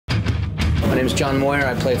My name is John Moyer.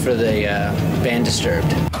 I play for the band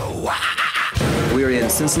Disturbed. We are in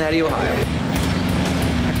Cincinnati, Ohio,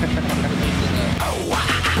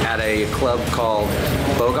 at a club called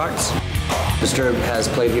Bogart's. Disturbed has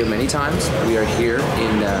played here many times. We are here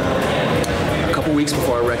in a couple weeks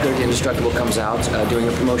before our record, Indestructible, comes out, doing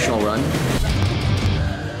a promotional run.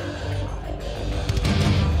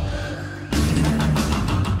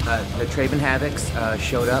 The Traben Havocs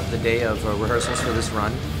showed up the day of rehearsals for this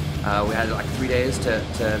run. We had like 3 days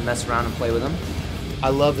to mess around and play with them. I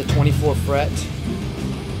love the 24 fret.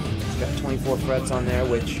 It's got 24 frets on there,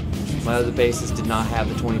 which my other basses did not have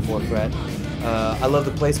the 24 fret. I love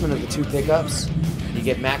the placement of the 2 pickups. You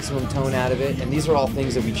get maximum tone out of it, and these are all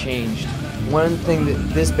things that we changed. One thing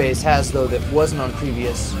that this bass has, though, that wasn't on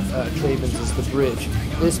previous Trabens is the bridge.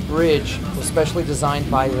 This bridge was specially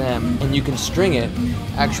designed by them, and you can string it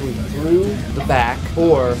actually through the back,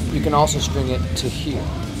 or you can also string it to here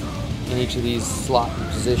in each of these slot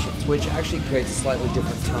positions, which actually creates a slightly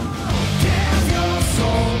different tone.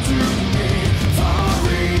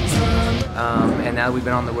 And now we've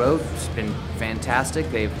been on the road. It's been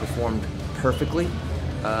fantastic. They've performed perfectly.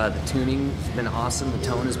 The tuning's been awesome. The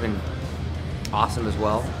tone has been awesome as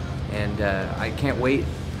well. And I can't wait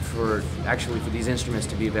for these instruments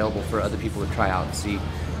to be available for other people to try out and see,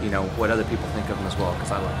 you know, what other people think of them as well,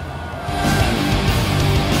 because I love them.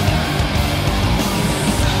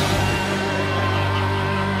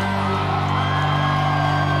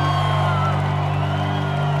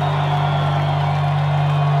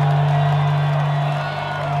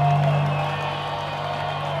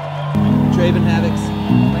 Traben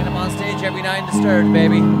Havocs, playing them on stage every night in Disturbed,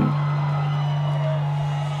 baby.